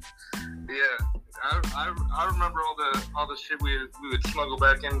 Yeah, I remember all the shit we would smuggle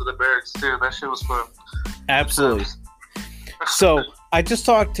back into the barracks too. That shit was fun. Absolutely. So I just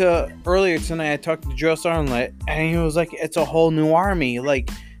talked to earlier tonight. I talked to Joe Sarnlet, and he was like, "It's a whole new army. Like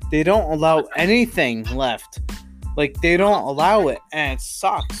they don't allow anything left. Like they don't allow it, and it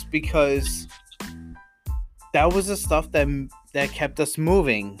sucks because that was the stuff that kept us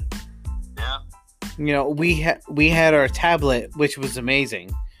moving." Yeah. We had our tablet, which was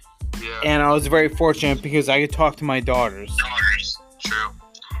amazing. Yeah. And I was very fortunate because I could talk to my daughters. True.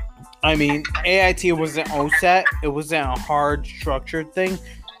 I mean, AIT wasn't OSAT. It wasn't a hard, structured thing.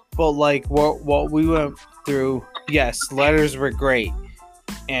 But, like, what we went through, yes, letters were great.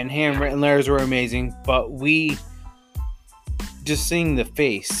 and handwritten letters were amazing, but we just seeing the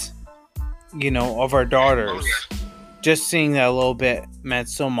face, of our daughters, just seeing that a little bit meant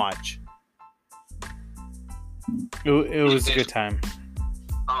so much. It was a good time.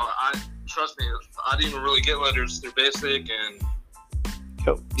 Trust me, I didn't even really get letters through basic, and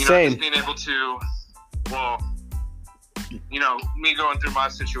same. Just being able to, me going through my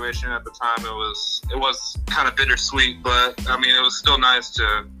situation at the time, it was kind of bittersweet, but I mean, it was still nice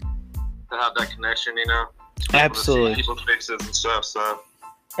to have that connection, Absolutely. People's faces and stuff. So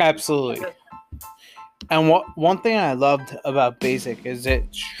absolutely. And one thing I loved about basic is it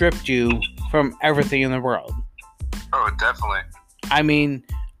stripped you from everything in the world. Oh, definitely. I mean,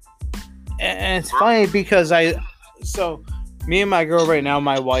 and it's funny because me and my girl right now,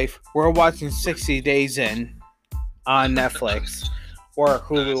 my wife, we're watching 60 Days In on Netflix or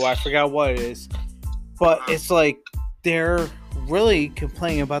Hulu. I forgot what it is. But it's like they're really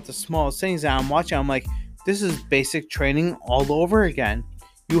complaining about the smallest things that I'm watching. I'm like, this is basic training all over again.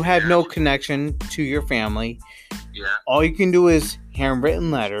 You have no connection to your family. Yeah. All you can do is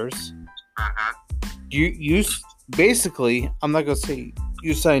handwritten letters. Uh-huh. You basically, I'm not going to say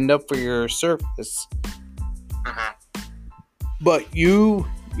you signed up for your service. Uh-huh. But you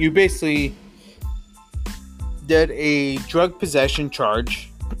basically did a drug possession charge,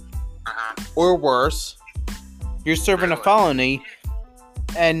 or worse. You're serving a felony,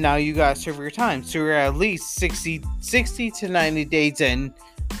 and now you gotta serve your time. So you're at least 60 to 90 days in,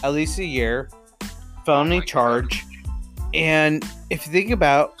 at least a year, felony charge. And if you think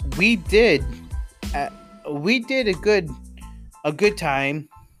about, we did a good time,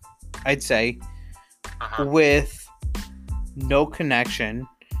 I'd say, with no connection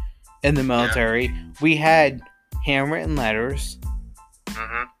in the military. Yeah. We had handwritten letters.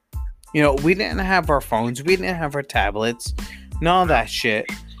 We didn't have our phones. We didn't have our tablets. None of that shit.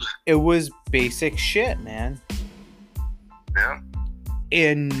 It was basic shit, man. Yeah.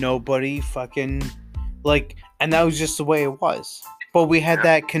 And nobody fucking, and that was just the way it was. But we had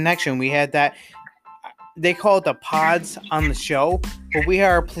that connection. We had that, they call it the pods on the show, but we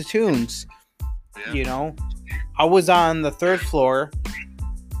had our platoons. Yeah. I was on the third floor,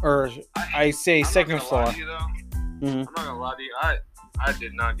 or I say second floor. I'm not gonna lie to you. I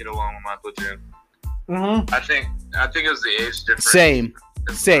did not get along with my platoon. Mm-hmm. I think it was the age difference. Same.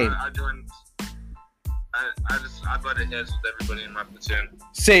 I joined. I butted heads with everybody in my platoon.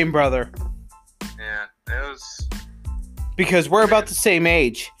 Same, brother. Yeah, it was. Because we're about the same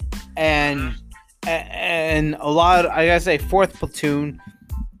age, and a lot. I gotta say, fourth platoon,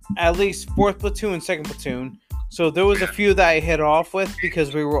 at least fourth platoon, second platoon. So there was a few that I hit off with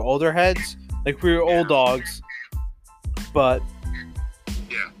because we were older heads, we were old dogs. But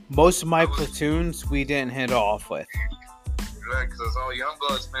most of my platoons we didn't hit off with. Right, because it's all young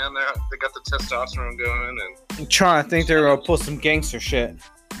bloods, man. They got the testosterone going, and I'm trying to think they're gonna pull some gangster shit.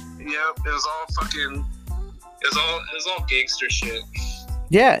 Yeah, it was all gangster shit.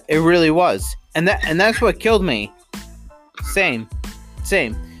 Yeah, it really was, and that's what killed me. Same.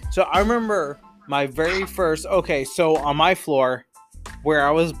 So I remember my very first. Okay, so on my floor, where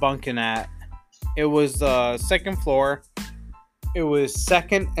I was bunking at, it was the second floor. It was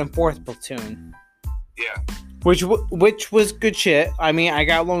second and fourth platoon. Yeah. Which was good shit. I mean, I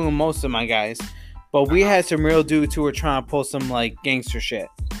got along with most of my guys, but we had some real dudes who were trying to pull some gangster shit.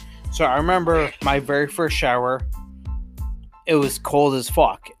 So I remember my very first shower. It was cold as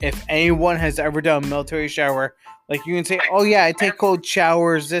fuck. If anyone has ever done a military shower, you can say, "Oh yeah, I take cold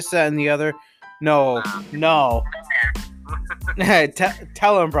showers, this, that, and the other." No.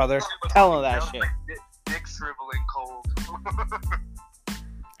 Tell him, brother. Tell him that shit. Dick shriveling cold.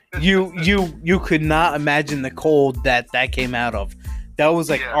 You could not imagine the cold that came out of. That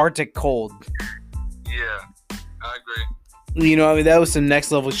was Arctic cold. Yeah, I agree. That was some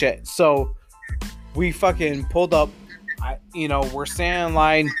next level shit. So we fucking pulled up. We're standing in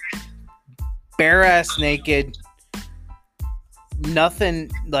line, bare ass naked.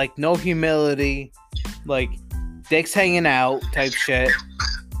 Nothing, no humility, dicks hanging out type shit.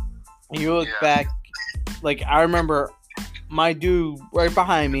 And you look back, I remember my dude right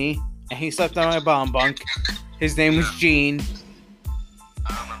behind me, and he slept on my bomb bunk. His name was Gene.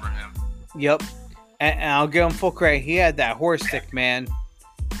 I remember him. Yep. And I'll give him full credit. He had that horse stick, man.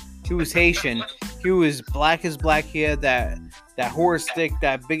 He was Haitian. He was black as black. He had that horse stick,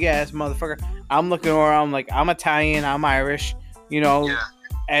 that big ass motherfucker. I'm looking around, I'm Italian, I'm Irish,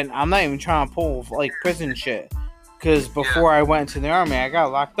 and I'm not even trying to pull prison shit. Because before I went into the army, I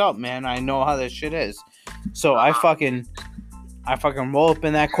got locked up, man. I know how this shit is. So I fucking roll up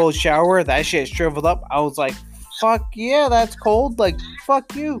in that cold shower. That shit shriveled up. I was like, fuck yeah, that's cold. Like,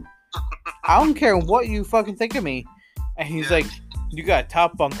 fuck you. I don't care what you fucking think of me. And he's like, you got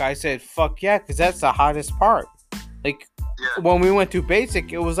top bunk. I said, fuck yeah, because that's the hottest part. Like, when we went through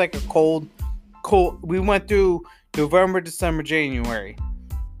basic, it was like a cold. We went through November, December, January.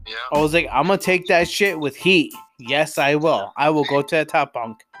 Yeah. I was like, I'm going to take that shit with heat. Yes, I will. I will go to the top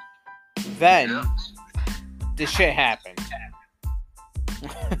bunk. Then, the shit happened.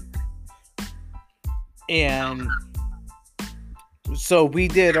 And so we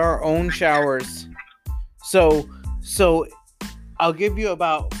did our own showers. So I'll give you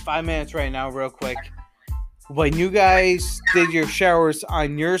about 5 minutes right now, real quick. When you guys did your showers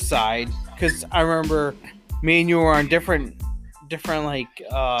on your side, because I remember me and you were on different like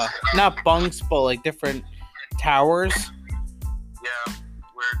not bunks, but like different towers. Yeah,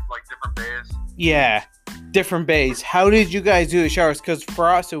 we're like different bays. Yeah, different bays. How did you guys do the showers? Because for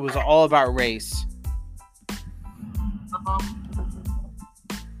us, it was all about race.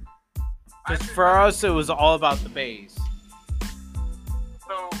 Because for us, it was all about the bays.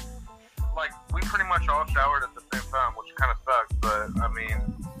 So, like, we pretty much all showered at the same time, which kind of sucks. But I mean,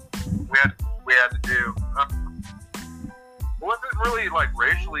 we had to do. It wasn't really like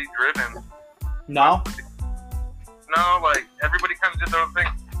racially driven. No. No, like everybody kind of did their own thing.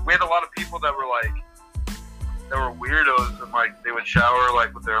 We had a lot of people that were weirdos and like they would shower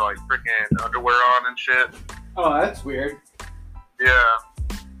like with their like freaking underwear on and shit. Oh, that's weird. Yeah.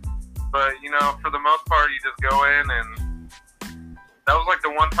 But, you know, for the most part, you just go in, and that was, like, the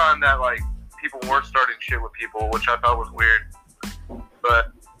one time that, like, people were starting shit with people, which I thought was weird.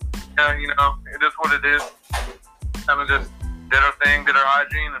 But, yeah, you know, it is what it is. Kind of just did our thing, did our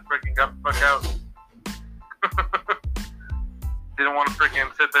hygiene, and freaking got the fuck out. Didn't want to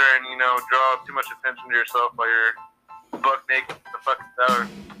freaking sit there and, you know, draw too much attention to yourself while you're buck naked in the fucking shower.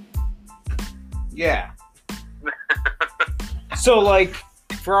 Yeah. So, like,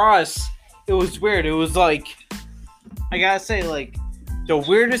 for us, it was weird. It was like, I gotta say, like, the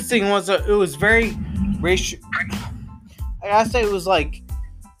weirdest thing was it was very racial. I gotta say, it was like,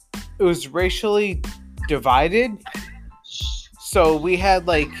 it was racially divided. So we had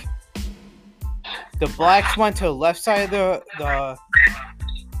like the blacks went to the left side of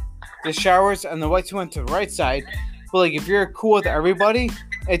the showers, and the whites went to the right side. But like, if you're cool with everybody,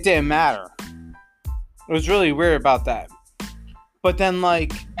 it didn't matter. It was really weird about that. But then,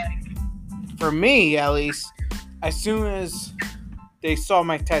 like, for me, at least, as soon as they saw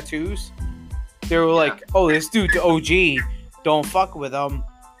my tattoos, they were like, oh, this dude's OG. Don't fuck with him.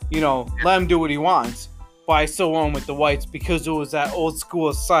 You know, let him do what he wants. But I still went with the whites because it was that old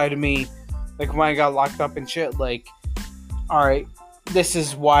school side of me. Like, when I got locked up and shit, like, alright, this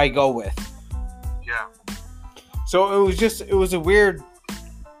is why I go with. Yeah. So it was a weird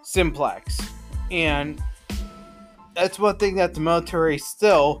simplex. And that's one thing that the military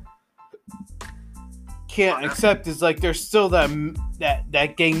still can't accept is like there's still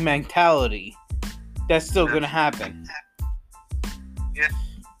that gang mentality that's still gonna happen. Yeah,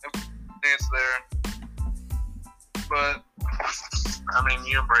 it's there, but I mean,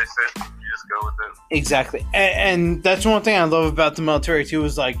 you embrace it, you just go with it. Exactly, and that's one thing I love about the military too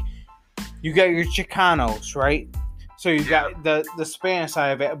is like you got your Chicanos, right? So you got the Spanish side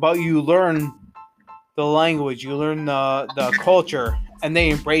of it, but you learn the language, you learn the culture, and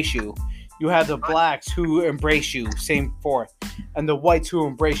they embrace you. You have the blacks who embrace you, same forth, and the whites who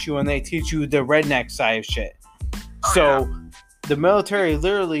embrace you, and they teach you the redneck side of shit. So the military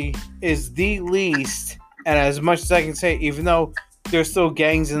literally is the least, and as much as I can say, even though there's still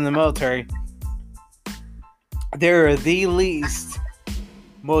gangs in the military, they're the least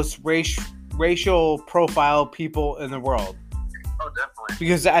most racial profile people in the world. Oh, definitely.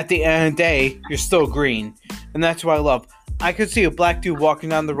 Because at the end of the day, you're still green. And that's what I love. I could see a black dude walking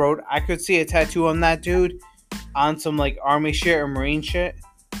down the road. I could see a tattoo on that dude on some like army shit or marine shit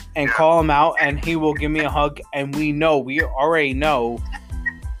and call him out, and he will give me a hug. And we already know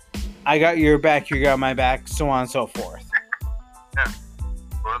I got your back, you got my back, so on and so forth. Yeah.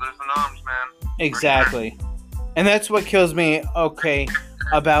 Brothers in arms, man. Exactly. And that's what kills me,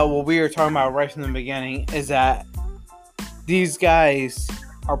 about what we were talking about right from the beginning, is that these guys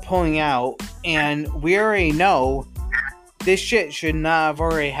are pulling out, and we already know this shit should not have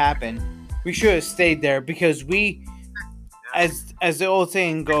already happened. We should have stayed there because we, as the old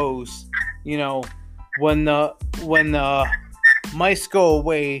saying goes, you know, when the mice go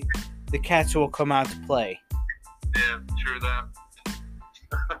away, the cats will come out to play. Yeah, true that.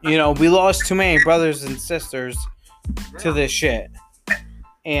 You know, we lost too many brothers and sisters to this shit,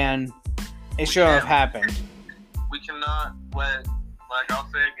 and it shouldn't have happened. We cannot let, like I'll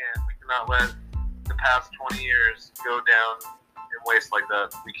say again, we cannot let the past 20 years go down in waste like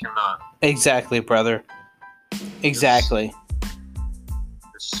that. We cannot. Exactly, brother. Exactly.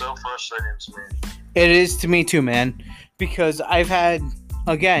 It's so frustrating to me. It is to me too, man. Because I've had,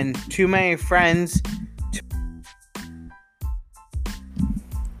 again, too many friends.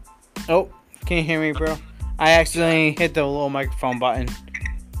 Oh, can you hear me, bro? I accidentally hit the little microphone button.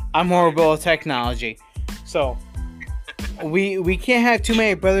 I'm horrible at technology. So, we can't have too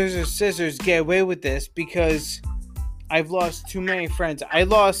many brothers or sisters get away with this because I've lost too many friends.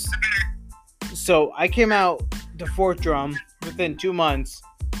 So I came out the fourth drum within 2 months.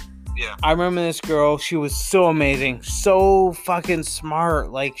 Yeah. I remember this girl. She was so amazing, so fucking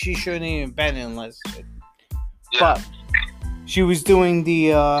smart. Like, she shouldn't even been enlisted. Yeah. But she was doing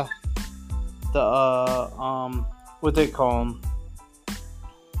the what they call them?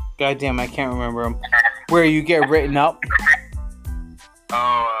 Goddamn, I can't remember them. Where you get written up.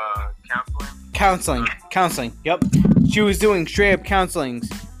 Oh, Counseling. Yep. She was doing straight up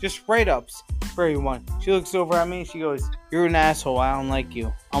counselings, just write ups for everyone. She looks over at me and she goes, "You're an asshole. I don't like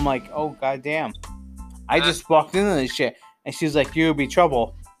you." I'm like, "Oh goddamn!" I just walked into this shit, and she's like, "You'll be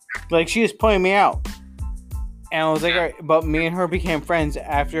trouble." Like, she was pointing me out, and I was like, "All right." But me and her became friends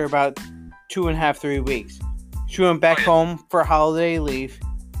after about 2.5, 3 weeks. She went back home for holiday leave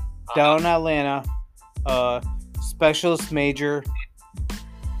down in Atlanta. Specialist major.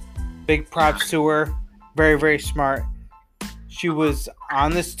 Big props to her. Very, very smart. She was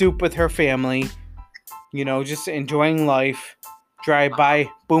on the stoop with her family, just enjoying life. Drive by,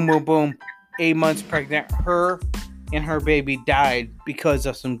 boom, boom, boom. 8 months pregnant. Her and her baby died because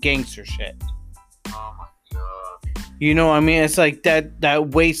of some gangster shit. Oh my god. You know what I mean? It's like that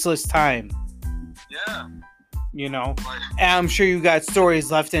wasteless time. Yeah. And I'm sure you got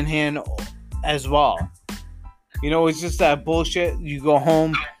stories left in hand as well. It's just that bullshit. You go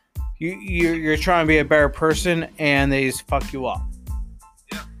home, you're trying to be a better person, and they just fuck you up.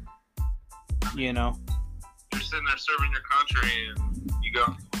 Yeah. You're sitting there serving your country, and you go,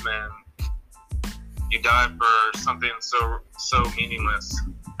 man, you die for something so meaningless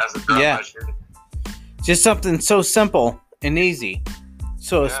as a drug. Yeah. Just something so simple and easy,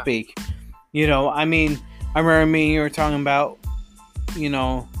 so to speak. I remember me and you were talking about,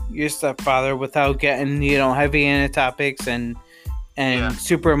 your stepfather without getting, heavy into topics and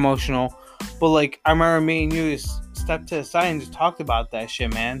super emotional. But, like, I remember me and you just stepped to the side and just talked about that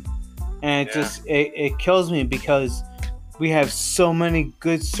shit, man. And it kills me because we have so many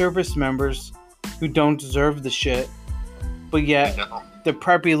good service members who don't deserve the shit. But yet, the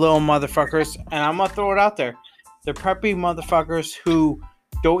preppy little motherfuckers, and I'm gonna throw it out there, the preppy motherfuckers who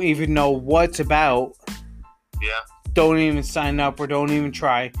don't even know what's about, don't even sign up or don't even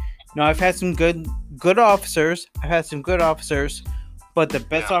try. I've had some good officers. But the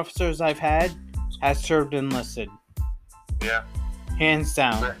best officers I've had have served enlisted. Yeah. Hands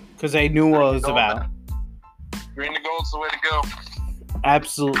down. Because they knew what it was about. Green to gold's the way to go.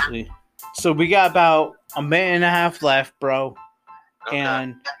 Absolutely. So we got about a minute and a half left, bro. Okay.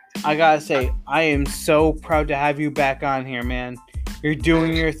 And I gotta say, I am so proud to have you back on here, man. You're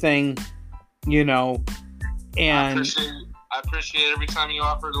doing your thing, and I appreciate every time you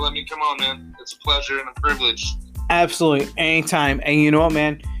offer to let me come on, man. It's a pleasure and a privilege. Absolutely. Anytime. And you know what,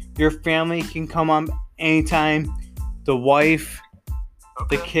 man? Your family can come on anytime. The wife,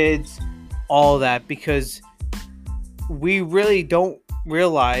 the kids, all that. Because we really don't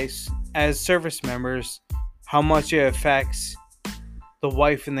realize as service members how much it affects the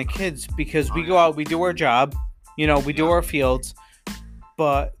wife and the kids. Because we go out, we do our job. We do our fields.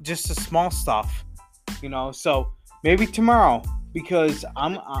 But just the small stuff. So maybe tomorrow, because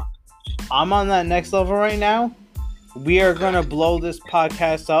I'm on that next level right now. We are going to blow this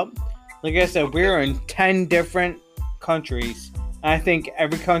podcast up. Like I said, we're in 10 different countries. And I think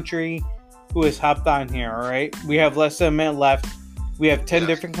every country who has hopped on here, all right? We have less than a minute left. We have 10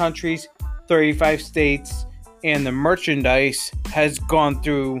 different countries, 35 states, and the merchandise has gone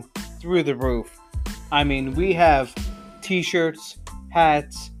through the roof. I mean, we have t-shirts,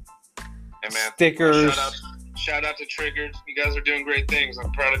 hats, stickers. Shout out to Triggered. You guys are doing great things.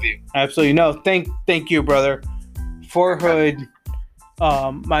 I'm proud of you. Absolutely. No, thank you, brother. Fort Hood,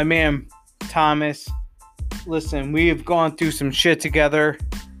 my man Thomas. Listen, we've gone through some shit together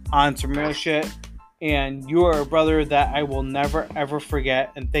on some real shit, and you are a brother that I will never ever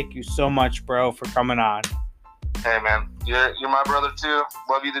forget. And thank you so much, bro, for coming on. Hey, man, you're my brother too.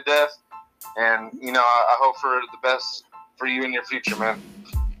 Love you to death, and I hope for the best for you in your future, man.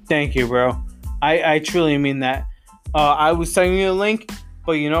 Thank you, bro. I truly mean that. I was sending you a link,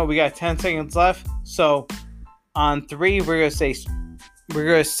 but we got 10 seconds left. So on 3, we're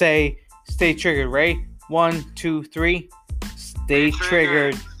gonna say Stay triggered. Ready? 1, 2, 3. Stay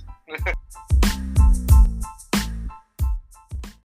triggered.